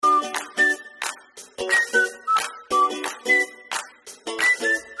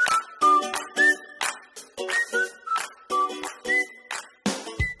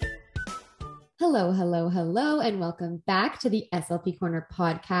Hello, hello, hello, and welcome back to the SLP Corner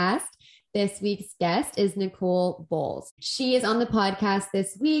podcast. This week's guest is Nicole Bowles. She is on the podcast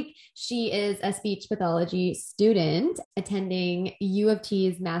this week. She is a speech pathology student attending U of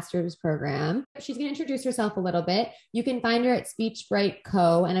T's master's program. She's going to introduce herself a little bit. You can find her at SpeechBright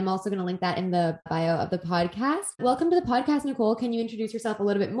Co. And I'm also going to link that in the bio of the podcast. Welcome to the podcast, Nicole. Can you introduce yourself a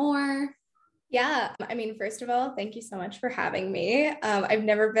little bit more? Yeah. First of all, thank you so much for having me. I've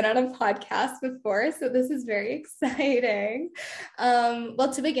never been on a podcast before, so this is very exciting.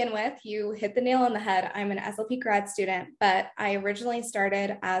 Well, to begin with, you hit the nail on the head. I'm an SLP grad student, but I originally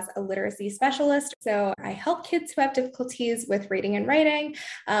started as a literacy specialist. So I help kids who have difficulties with reading and writing.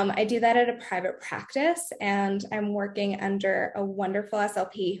 I do that at a private practice, and I'm working under a wonderful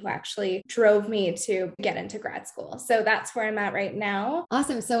SLP who actually drove me to get into grad school. So that's where I'm at right now.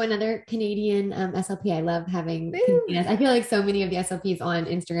 Awesome. So another Canadian SLP. I love having Canadians. I feel like so many of the SLPs on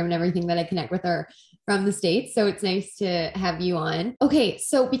Instagram and everything that I connect with are from the States. So it's nice to have you on. Okay.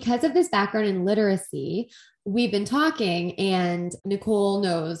 So because of this background in literacy, we've been talking and Nicole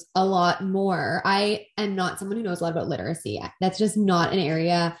knows a lot more. I am not someone who knows a lot about literacy. That's just not an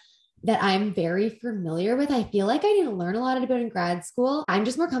area that I'm very familiar with. I feel like I didn't learn a lot about it in grad school. I'm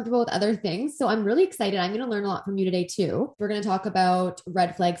just more comfortable with other things. So I'm really excited. I'm going to learn a lot from you today too. We're going to talk about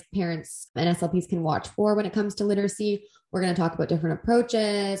red flags parents and SLPs can watch for when it comes to literacy. We're going to talk about different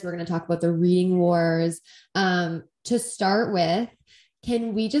approaches. We're going to talk about the reading wars. To start with,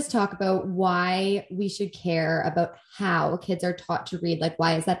 can we just talk about why we should care about how kids are taught to read? Like,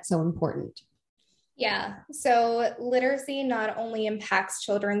 why is that so important? Yeah. So literacy not only impacts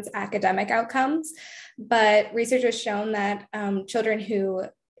children's academic outcomes, but research has shown that children who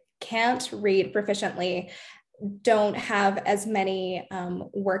can't read proficiently don't have as many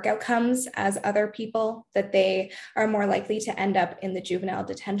work outcomes as other people, that they are more likely to end up in the juvenile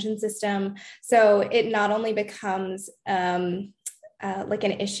detention system. So it not only becomes like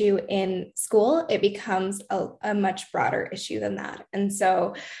an issue in school, it becomes a much broader issue than that. And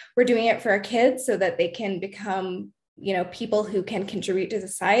so we're doing it for our kids so that they can become, people who can contribute to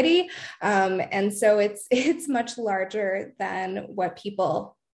society. And so it's much larger than what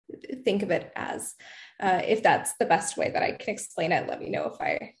people think of it as. If that's the best way that I can explain it, let me know if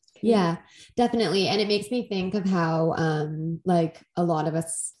I can. Yeah, definitely. And it makes me think of how like a lot of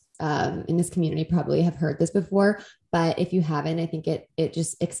us in this community probably have heard this before, but if you haven't, I think it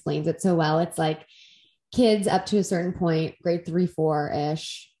just explains it so well. It's like kids up to a certain point, grade 3,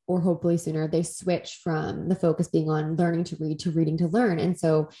 4-ish, or hopefully sooner, they switch from the focus being on learning to read to reading to learn. And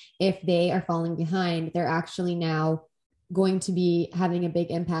so if they are falling behind, they're actually now going to be having a big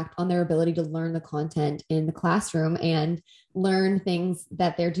impact on their ability to learn the content in the classroom and learn things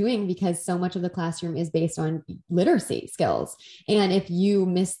that they're doing, because so much of the classroom is based on literacy skills. And if you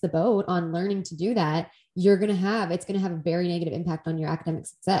miss the boat on learning to do that, it's going to have a very negative impact on your academic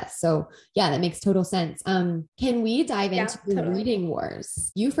success. So yeah, that makes total sense. Can we dive into the reading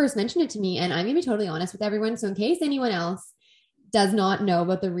wars? You first mentioned it to me, and I'm going to be totally honest with everyone. So in case anyone else does not know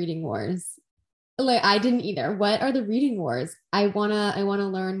about the reading wars, like I didn't either. What are the reading wars? I wanna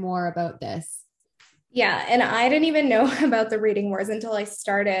learn more about this. Yeah. And I didn't even know about the reading wars until I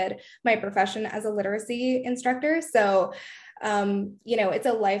started my profession as a literacy instructor. So, it's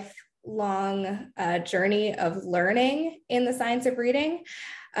a lifelong journey of learning in the science of reading.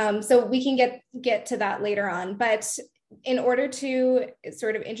 So we can get to that later on. But in order to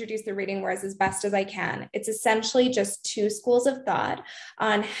sort of introduce the reading wars as best as I can, it's essentially just two schools of thought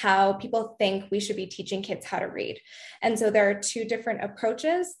on how people think we should be teaching kids how to read. And so there are two different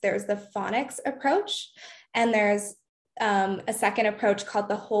approaches. There's the phonics approach, and there's a second approach called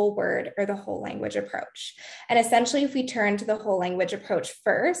the whole word or the whole language approach. And essentially, if we turn to the whole language approach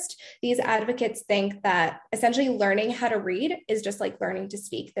first, these advocates think that essentially learning how to read is just like learning to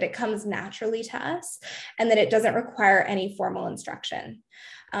speak, that it comes naturally to us and that it doesn't require any formal instruction.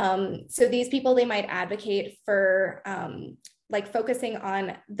 So these people, they might advocate for like focusing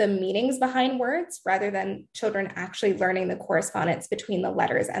on the meanings behind words rather than children actually learning the correspondence between the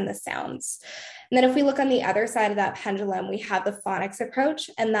letters and the sounds. And then if we look on the other side of that pendulum, we have the phonics approach.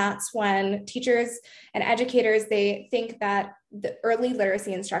 And that's when teachers and educators, they think that the early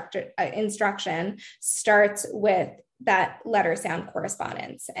literacy instruction starts with that letter sound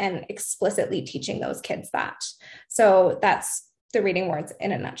correspondence and explicitly teaching those kids that. So that's the reading wars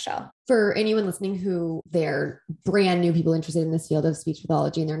in a nutshell. For anyone listening who they're brand new people interested in this field of speech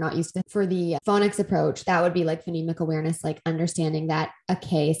pathology and they're not used to it, for the phonics approach, that would be like phonemic awareness, like understanding that a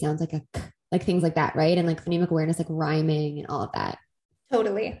K sounds like a K, like things like that, right? And like phonemic awareness, like rhyming and all of that.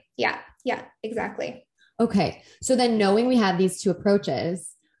 Totally. Yeah. Yeah, exactly. Okay. So then knowing we have these two approaches,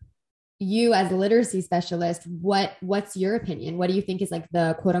 you as a literacy specialist, what's your opinion? What do you think is like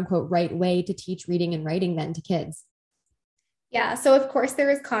the quote unquote right way to teach reading and writing then to kids? Yeah, so of course there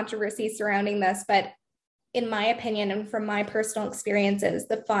is controversy surrounding this, but in my opinion and from my personal experiences,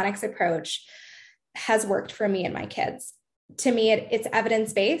 the phonics approach has worked for me and my kids. To me, it's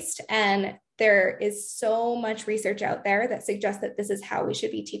evidence-based, and there is so much research out there that suggests that this is how we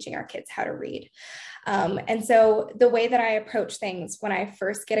should be teaching our kids how to read. And so the way that I approach things when I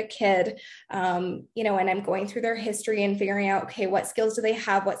first get a kid, you know, and I'm going through their history and figuring out, okay, what skills do they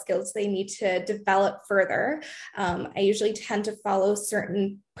have? What skills do they need to develop further? I usually tend to follow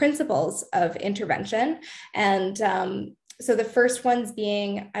certain principles of intervention. And so the first ones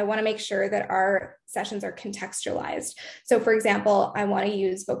being, I want to make sure that our sessions are contextualized. So for example, I want to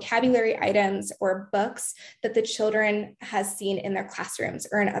use vocabulary items or books that the children has seen in their classrooms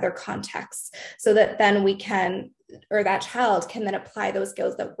or in other contexts, so that then we can, or that child can then apply those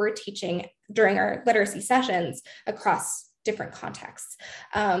skills that we're teaching during our literacy sessions across different contexts.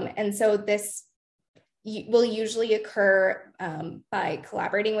 And so this will usually occur by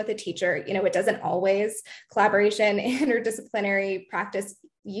collaborating with a teacher. You know, it doesn't always. Collaboration, interdisciplinary practice,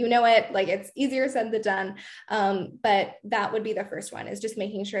 you know it, like it's easier said than done. But that would be the first one, is just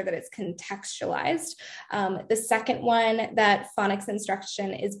making sure that it's contextualized. The second one that phonics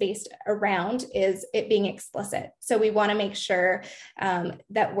instruction is based around is it being explicit. So we want to make sure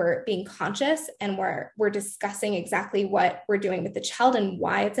that we're being conscious and we're discussing exactly what we're doing with the child and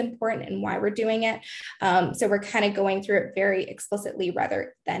why it's important and why we're doing it. So we're kind of going through it very explicitly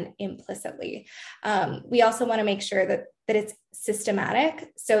rather than implicitly. We also want to make sure that it's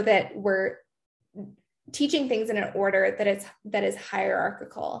systematic, so that we're teaching things in an order that is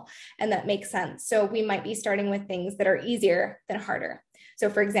hierarchical and that makes sense. So we might be starting with things that are easier than harder. So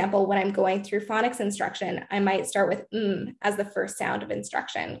for example, when I'm going through phonics instruction, I might start with as the first sound of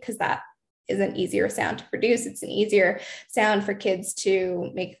instruction, because that is an easier sound to produce. It's an easier sound for kids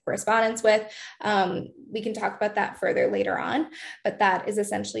to make correspondence with. We can talk about that further later on, but that is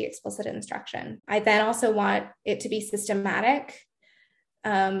essentially explicit instruction. I then also want it to be systematic,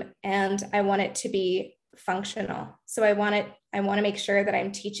 and I want it to be functional. So I want to make sure that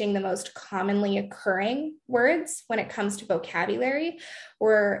I'm teaching the most commonly occurring words when it comes to vocabulary,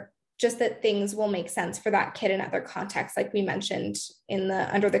 or just that things will make sense for that kid in other contexts, like we mentioned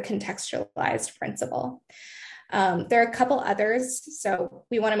under the contextualized principle. There are a couple others. So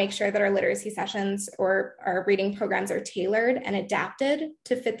we want to make sure that our literacy sessions or our reading programs are tailored and adapted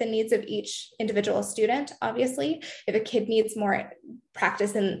to fit the needs of each individual student. Obviously, if a kid needs more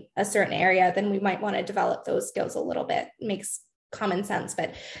practice in a certain area, then we might want to develop those skills a little bit. It makes common sense.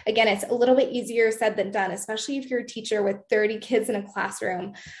 But again, it's a little bit easier said than done, especially if you're a teacher with 30 kids in a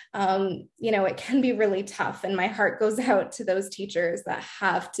classroom. You know, it can be really tough. And my heart goes out to those teachers that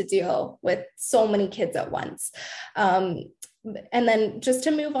have to deal with so many kids at once. And then just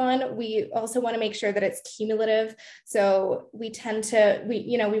to move on, we also want to make sure that it's cumulative. So we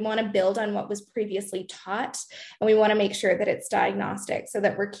want to build on what was previously taught, and we want to make sure that it's diagnostic, so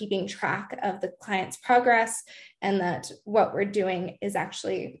that we're keeping track of the client's progress and that what we're doing is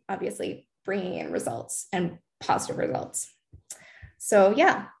actually obviously bringing in results and positive results. So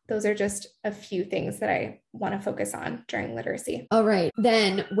yeah, those are just a few things that I want to focus on during literacy. All right.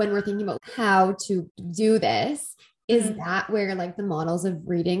 Then when we're thinking about how to do this, is that where like the models of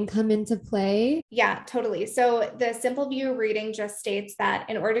reading come into play? Yeah, totally. So the simple view of reading just states that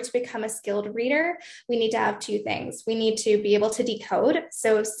in order to become a skilled reader, we need to have two things. We need to be able to decode,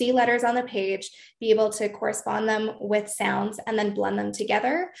 so see letters on the page, be able to correspond them with sounds and then blend them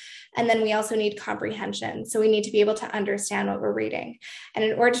together. And then we also need comprehension. So we need to be able to understand what we're reading. And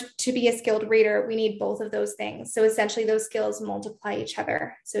in order to be a skilled reader, we need both of those things. So essentially those skills multiply each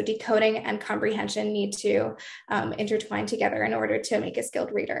other. So decoding and comprehension need to intertwine together in order to make a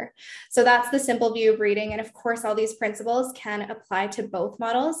skilled reader. So that's the simple view of reading. And of course, all these principles can apply to both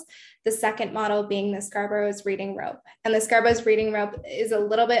models. The second model being the Scarborough's reading rope. And the Scarborough's reading rope is a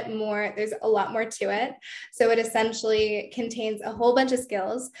little bit more, there's a lot more to it. So it essentially contains a whole bunch of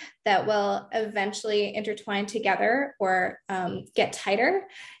skills that will eventually intertwine together or get tighter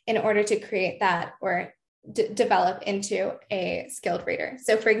in order to create that or develop into a skilled reader.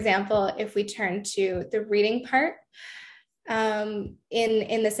 So for example, if we turn to the reading part, in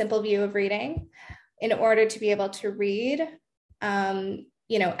the simple view of reading, in order to be able to read,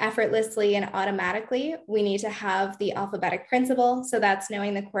 effortlessly and automatically, we need to have the alphabetic principle. So that's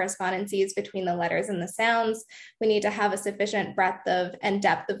knowing the correspondences between the letters and the sounds. We need to have a sufficient breadth of and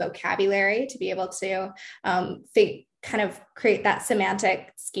depth of vocabulary to be able to kind of create that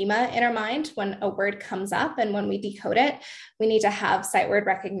semantic schema in our mind when a word comes up. And when we decode it, we need to have sight word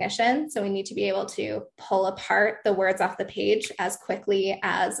recognition. So we need to be able to pull apart the words off the page as quickly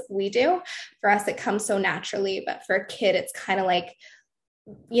as we do. For us, it comes so naturally, but for a kid, it's kind of like,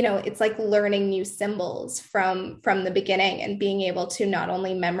 it's like learning new symbols from the beginning, and being able to not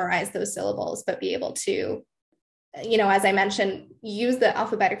only memorize those syllables, but be able to, as I mentioned, use the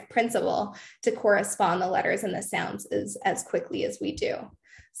alphabetic principle to correspond the letters and the sounds as quickly as we do.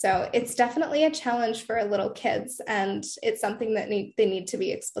 So it's definitely a challenge for little kids, and it's something that they need to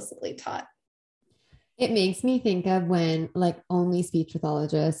be explicitly taught. It makes me think of when like only speech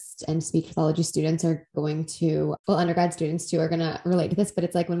pathologists and speech pathology students are going to, well, undergrad students too are going to relate to this, but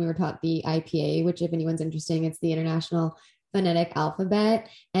it's like when we were taught the IPA, which if anyone's interested, it's the International Phonetic Alphabet,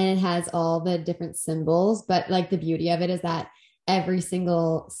 and it has all the different symbols. But like the beauty of it is that every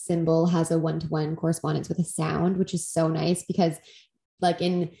single symbol has a one-to-one correspondence with a sound, which is so nice because like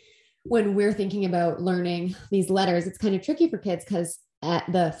when we're thinking about learning these letters, it's kind of tricky for kids because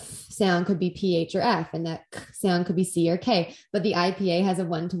the sound could be PH or F, and that sound could be C or K, but the IPA has a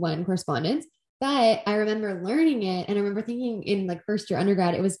one-to-one correspondence. But I remember learning it, and I remember thinking in like first year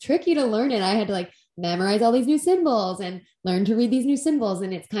undergrad, it was tricky to learn it. I had to like memorize all these new symbols and learn to read these new symbols.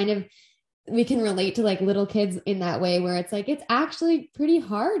 And it's kind of, we can relate to like little kids in that way, where it's like, it's actually pretty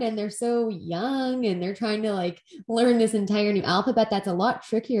hard and they're so young and they're trying to like learn this entire new alphabet. That's a lot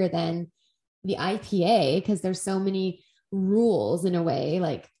trickier than the IPA because there's so many rules in a way,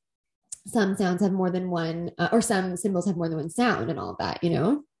 like some sounds have more than one or some symbols have more than one sound and all of that,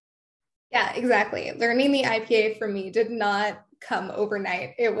 Yeah, exactly. Learning the IPA for me did not come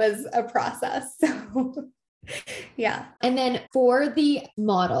overnight. It was a process. So yeah. And then for the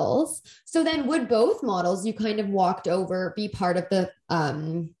models, so then would both models you kind of walked over be part of the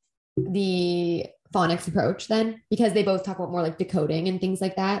phonics approach then, because they both talk about more like decoding and things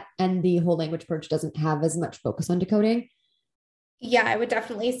like that, and the whole language approach doesn't have as much focus on decoding? Yeah, I would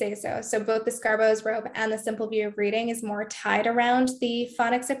definitely say so. So both the Scarborough's Rope and the Simple View of Reading is more tied around the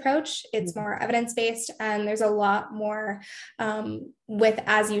phonics approach. It's more evidence-based, and there's a lot more with,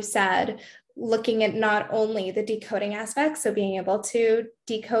 as you said, looking at not only the decoding aspects, so being able to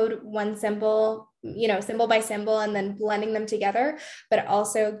decode one symbol, symbol by symbol, and then blending them together, but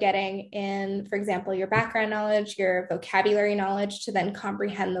also getting in, for example, your background knowledge, your vocabulary knowledge to then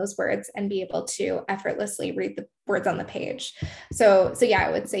comprehend those words and be able to effortlessly read the words on the page. So yeah,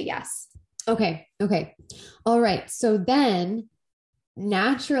 I would say yes. Okay. All right. So then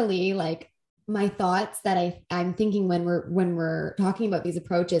naturally, like my thoughts that I'm thinking when we're talking about these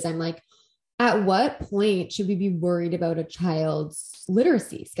approaches, I'm like, at what point should we be worried about a child's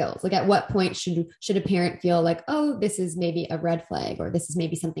literacy skills? Like at what point should a parent feel like, oh, this is maybe a red flag, or this is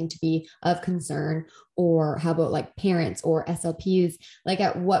maybe something to be of concern? Or how about like parents or SLPs? Like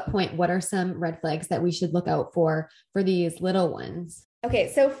at what point, what are some red flags that we should look out for these little ones?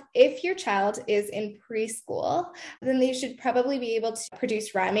 Okay, so if your child is in preschool, then they should probably be able to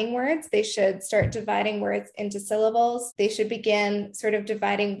produce rhyming words. They should start dividing words into syllables. They should begin sort of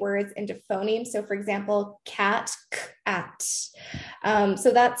dividing words into phonemes. So for example, cat, at. So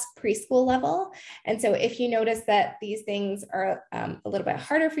that's preschool level. And so if you notice that these things are a little bit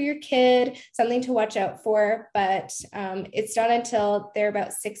harder for your kid, something to watch out for, but it's not until they're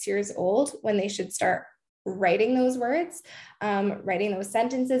about 6 years old when they should start writing those words, writing those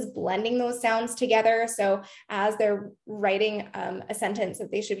sentences, blending those sounds together. So as they're writing a sentence, that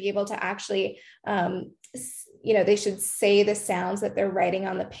they should be able to actually, they should say the sounds that they're writing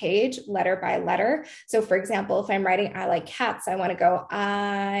on the page letter by letter. So for example, if I'm writing, I like cats, I want to go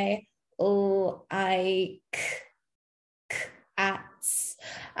I, k, at.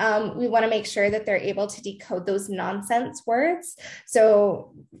 We want to make sure that they're able to decode those nonsense words.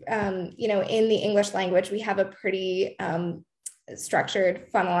 So, in the English language, we have a pretty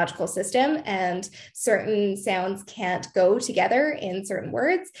structured phonological system, and certain sounds can't go together in certain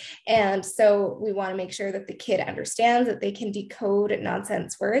words. And so we want to make sure that the kid understands that they can decode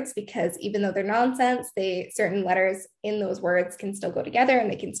nonsense words, because even though they're nonsense, certain letters in those words can still go together and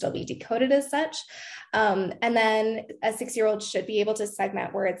they can still be decoded as such. And then a 6-year-old should be able to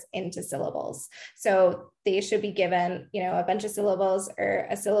segment words into syllables. So they should be given, a bunch of syllables or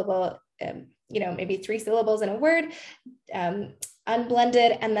a syllable, maybe 3 syllables in a word,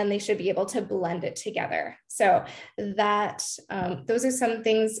 unblended, and then they should be able to blend it together. So that those are some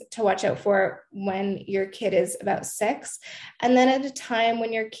things to watch out for when your kid is about 6. And then at a time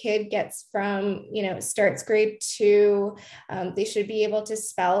when your kid gets from, starts grade 2, they should be able to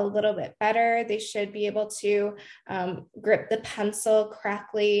spell a little bit better. They should be able to grip the pencil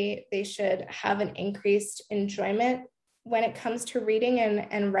correctly. They should have an increased enjoyment when it comes to reading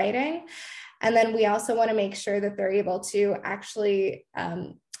and writing. And then we also want to make sure that they're able to actually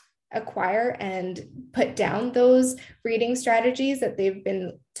acquire and put down those reading strategies that they've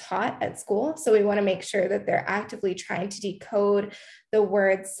been taught at school. So we want to make sure that they're actively trying to decode the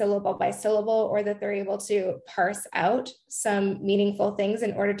words syllable by syllable, or that they're able to parse out some meaningful things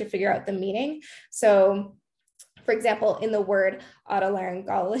in order to figure out the meaning. So for example, in the word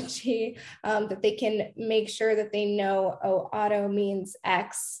otolaryngology, that they can make sure that they know, auto means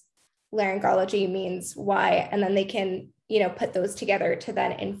X, laryngology means Y, and then they can, put those together to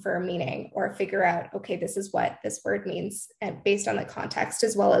then infer meaning or figure out, okay, this is what this word means, and based on the context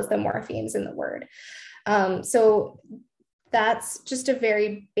as well as the morphemes in the word. So that's just a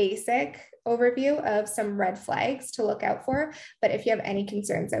very basic overview of some red flags to look out for. But if you have any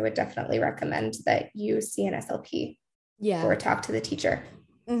concerns, I would definitely recommend that you see an SLP or talk to the teacher.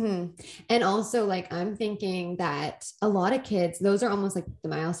 Mm-hmm. And also, like, I'm thinking that a lot of kids, those are almost like the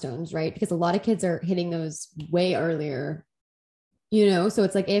milestones, right? Because a lot of kids are hitting those way earlier, so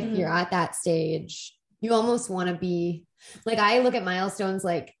it's like, if you're at that stage, you almost want to be like, I look at milestones,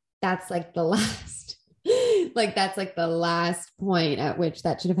 like that's like the last, like that's like the last point at which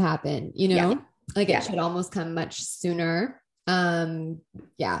that should have happened, it should almost come much sooner.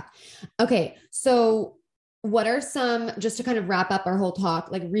 Okay. So what are some, just to kind of wrap up our whole talk,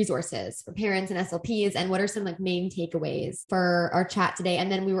 like resources for parents and SLPs, and what are some like main takeaways for our chat today?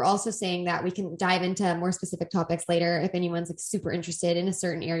 And then we were also saying that we can dive into more specific topics later if anyone's like super interested in a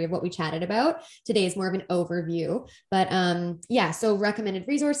certain area of what we chatted about. Today is more of an overview, but so recommended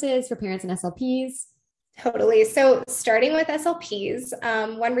resources for parents and SLPs. Totally. So starting with SLPs,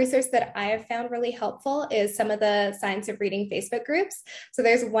 one resource that I have found really helpful is some of the Science of Reading Facebook groups. So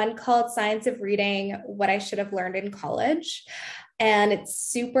there's one called Science of Reading, What I Should Have Learned in College. And it's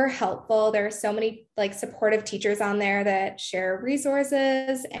super helpful. There are so many like supportive teachers on there that share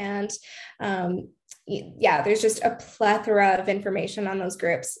resources, and there's just a plethora of information on those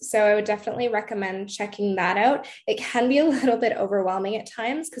groups. So I would definitely recommend checking that out. It can be a little bit overwhelming at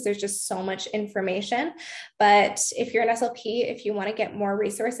times because there's just so much information. But if you're an SLP, if you want to get more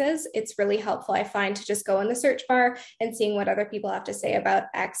resources, it's really helpful, I find, to just go in the search bar and seeing what other people have to say about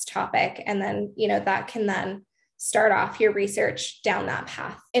X topic. And then, that can then start off your research down that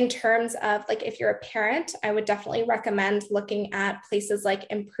path. In terms of like, if you're a parent, I would definitely recommend looking at places like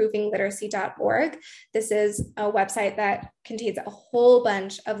improvingliteracy.org. This is a website that contains a whole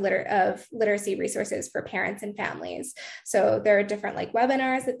bunch of literacy resources for parents and families. So there are different like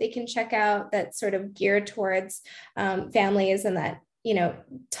webinars that they can check out that's sort of geared towards families, and that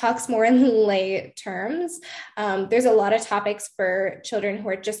talks more in lay terms. There's a lot of topics for children who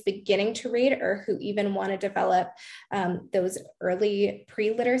are just beginning to read, or who even want to develop those early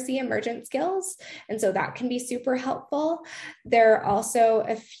pre-literacy emergent skills. And so that can be super helpful. There are also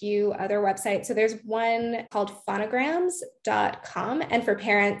a few other websites. So there's one called phonograms.com. And for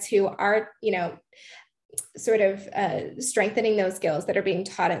parents who are, sort of strengthening those skills that are being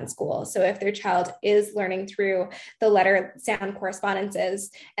taught in school. So if their child is learning through the letter sound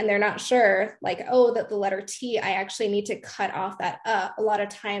correspondences and they're not sure, like, that the letter T, I actually need to cut off that a lot of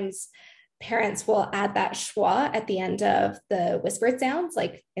times parents will add that schwa at the end of the whispered sounds,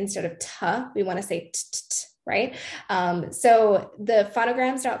 like instead of t, we want to say t, right? So the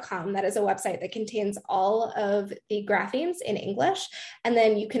phonograms.com, that is a website that contains all of the graphemes in English. And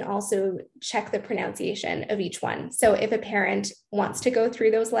then you can also check the pronunciation of each one. So if a parent wants to go through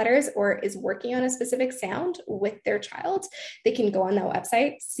those letters or is working on a specific sound with their child, they can go on that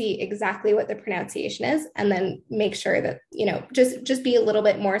website, see exactly what the pronunciation is, and then make sure that, just be a little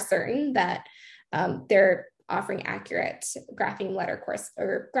bit more certain that they're offering accurate grapheme letter course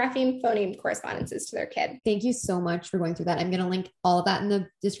or grapheme phoneme correspondences to their kid. Thank you so much for going through that. I'm going to link all of that in the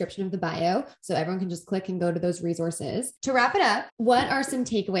description of the bio, so everyone can just click and go to those resources. To wrap it up, what are some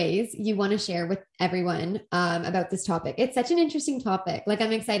takeaways you want to share with everyone about this topic? It's such an interesting topic. Like,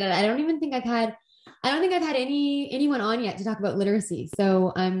 I'm excited. I don't think I've had anyone on yet to talk about literacy.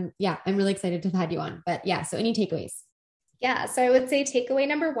 So I'm really excited to have had you on. But yeah, so any takeaways? Yeah, so I would say takeaway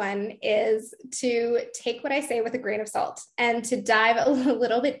number one is to take what I say with a grain of salt and to dive a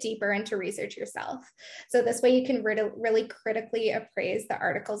little bit deeper into research yourself. So this way you can really critically appraise the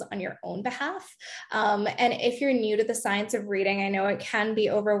articles on your own behalf. And if you're new to the science of reading, I know it can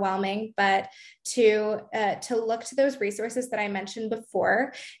be overwhelming, but to look to those resources that I mentioned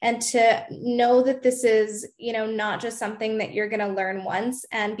before, and to know that this is, not just something that you're going to learn once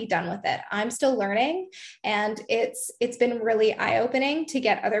and be done with it. I'm still learning, and it's been really eye-opening to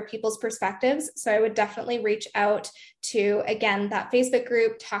get other people's perspectives. So I would definitely reach out to, again, that Facebook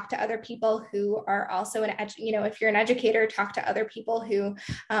group, talk to other people who are also if you're an educator, talk to other people who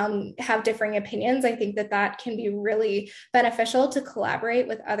have differing opinions. I think that can be really beneficial to collaborate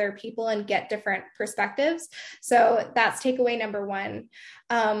with other people and get different perspectives. So that's takeaway number one.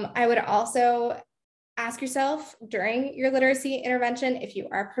 I would also ask yourself during your literacy intervention, if you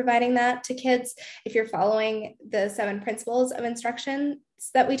are providing that to kids, if you're following the 7 principles of instruction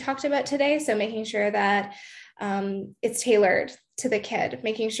that we talked about today. So making sure that it's tailored to the kid,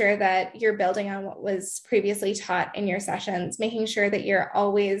 making sure that you're building on what was previously taught in your sessions, making sure that you're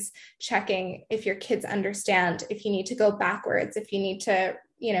always checking if your kids understand, if you need to go backwards, if you need to,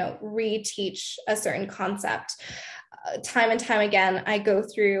 reteach a certain concept. Time and time again, I go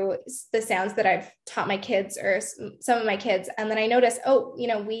through the sounds that I've taught my kids or some of my kids, and then I notice,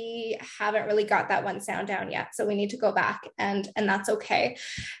 we haven't really got that one sound down yet, so we need to go back, and that's okay.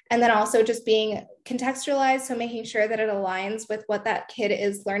 And then also just being contextualized, so making sure that it aligns with what that kid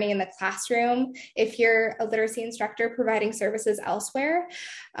is learning in the classroom. If you're a literacy instructor providing services elsewhere,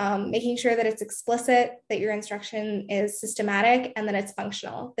 making sure that it's explicit, that your instruction is systematic, and that it's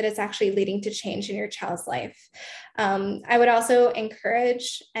functional, that it's actually leading to change in your child's life. I would also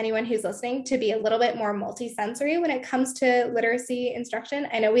encourage anyone who's listening to be a little bit more multisensory when it comes to literacy instruction.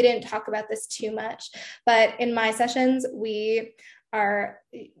 I know we didn't talk about this too much, but in my sessions, we are,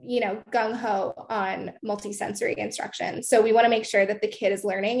 gung-ho on multisensory instruction. So we want to make sure that the kid is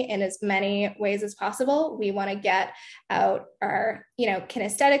learning in as many ways as possible. We want to get out our,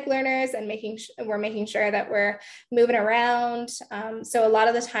 kinesthetic learners and we're making sure that we're moving around. So a lot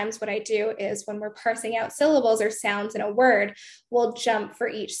of the times what I do is when we're parsing out syllables or sounds in a word, we'll jump for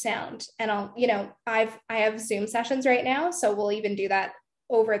each sound. And I have Zoom sessions right now, so we'll even do that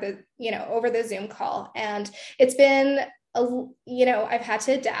over the Zoom call. And it's been I've had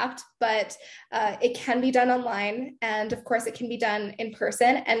to adapt, but it can be done online. And of course it can be done in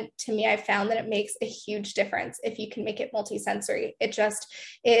person. And to me, I found that it makes a huge difference if you can make it multisensory.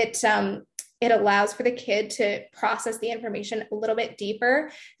 It allows for the kid to process the information a little bit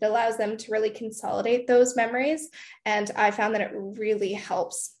deeper. It allows them to really consolidate those memories. And I found that it really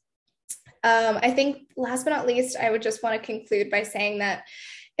helps. I think last but not least, I would just want to conclude by saying that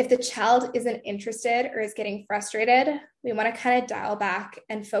if the child isn't interested or is getting frustrated, we want to kind of dial back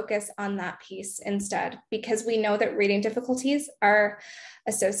and focus on that piece instead, because we know that reading difficulties are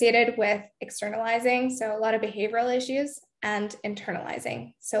associated with externalizing, so a lot of behavioral issues, and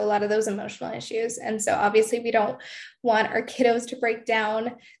internalizing, so a lot of those emotional issues. And so obviously we don't want our kiddos to break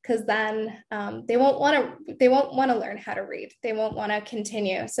down, because then they won't want to learn how to read. They won't want to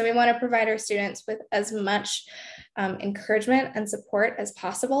continue. So we want to provide our students with as much encouragement and support as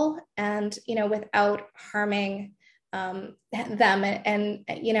possible, and without harming them and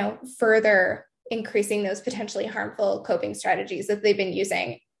further increasing those potentially harmful coping strategies that they've been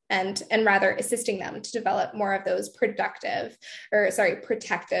using, and rather assisting them to develop more of those protective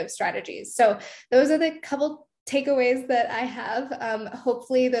strategies. So those are the couple takeaways that I have.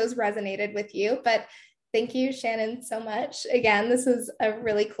 Hopefully those resonated with you, but thank you, Shannon, so much. Again, this was a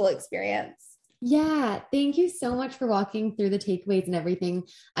really cool experience. Yeah, thank you so much for walking through the takeaways and everything.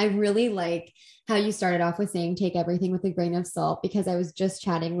 I really like how you started off with saying take everything with a grain of salt, because I was just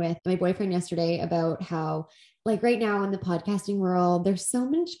chatting with my boyfriend yesterday about how, like, right now in the podcasting world, there's so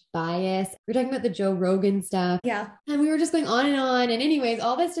much bias. We're talking about the Joe Rogan stuff. Yeah. And we were just going on and on. And anyways,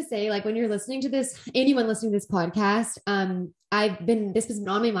 all this to say, like, when you're listening to this, anyone listening to this podcast, this has been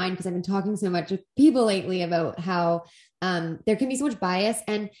on my mind because I've been talking so much with people lately about how there can be so much bias,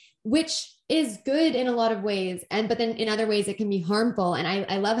 and which is good in a lot of ways. But then in other ways it can be harmful. And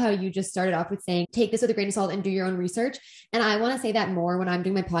I love how you just started off with saying, take this with a grain of salt and do your own research. And I want to say that more when I'm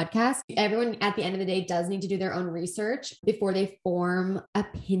doing my podcast. Everyone at the end of the day does need to do their own research before they form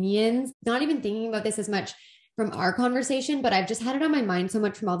opinions. Not even thinking about this as much from our conversation, but I've just had it on my mind so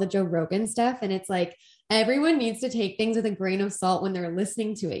much from all the Joe Rogan stuff. And it's like, everyone needs to take things with a grain of salt when they're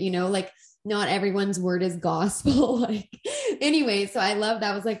listening to it, like, not everyone's word is gospel. Like anyway, so I love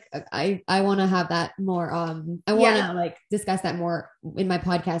that. Was like, I want to have that more. I want to like discuss that more in my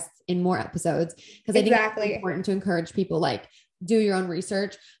podcast in more episodes. Cause I think it's important to encourage people, like, do your own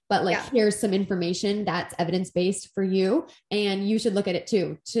research, but like, here's some information that's evidence-based for you. And you should look at it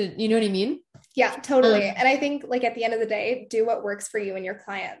too, you know what I mean? Yeah, totally. And I think like at the end of the day, do what works for you and your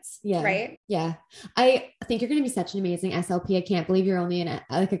clients. Yeah. Right. Yeah. I think you're going to be such an amazing SLP. I can't believe you're only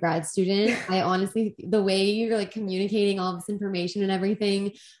like a grad student. I honestly, the way you're like communicating all this information and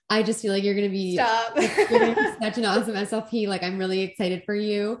everything, I just feel like you're going to be such an awesome SLP. Like, I'm really excited for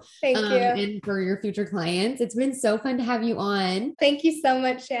you. Thank you. And for your future clients. It's been so fun to have you on. Thank you so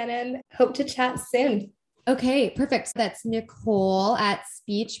much, Shannon. Hope to chat soon. Okay, perfect. That's Nicole at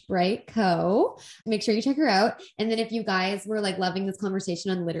Speech Bright Co. Make sure you check her out. And then if you guys were like loving this conversation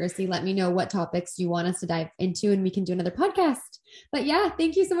on literacy, let me know what topics you want us to dive into and we can do another podcast. But yeah,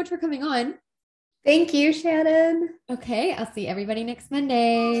 thank you so much for coming on. Thank you, Shannon. Okay, I'll see everybody next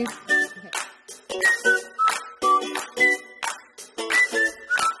Monday. Okay.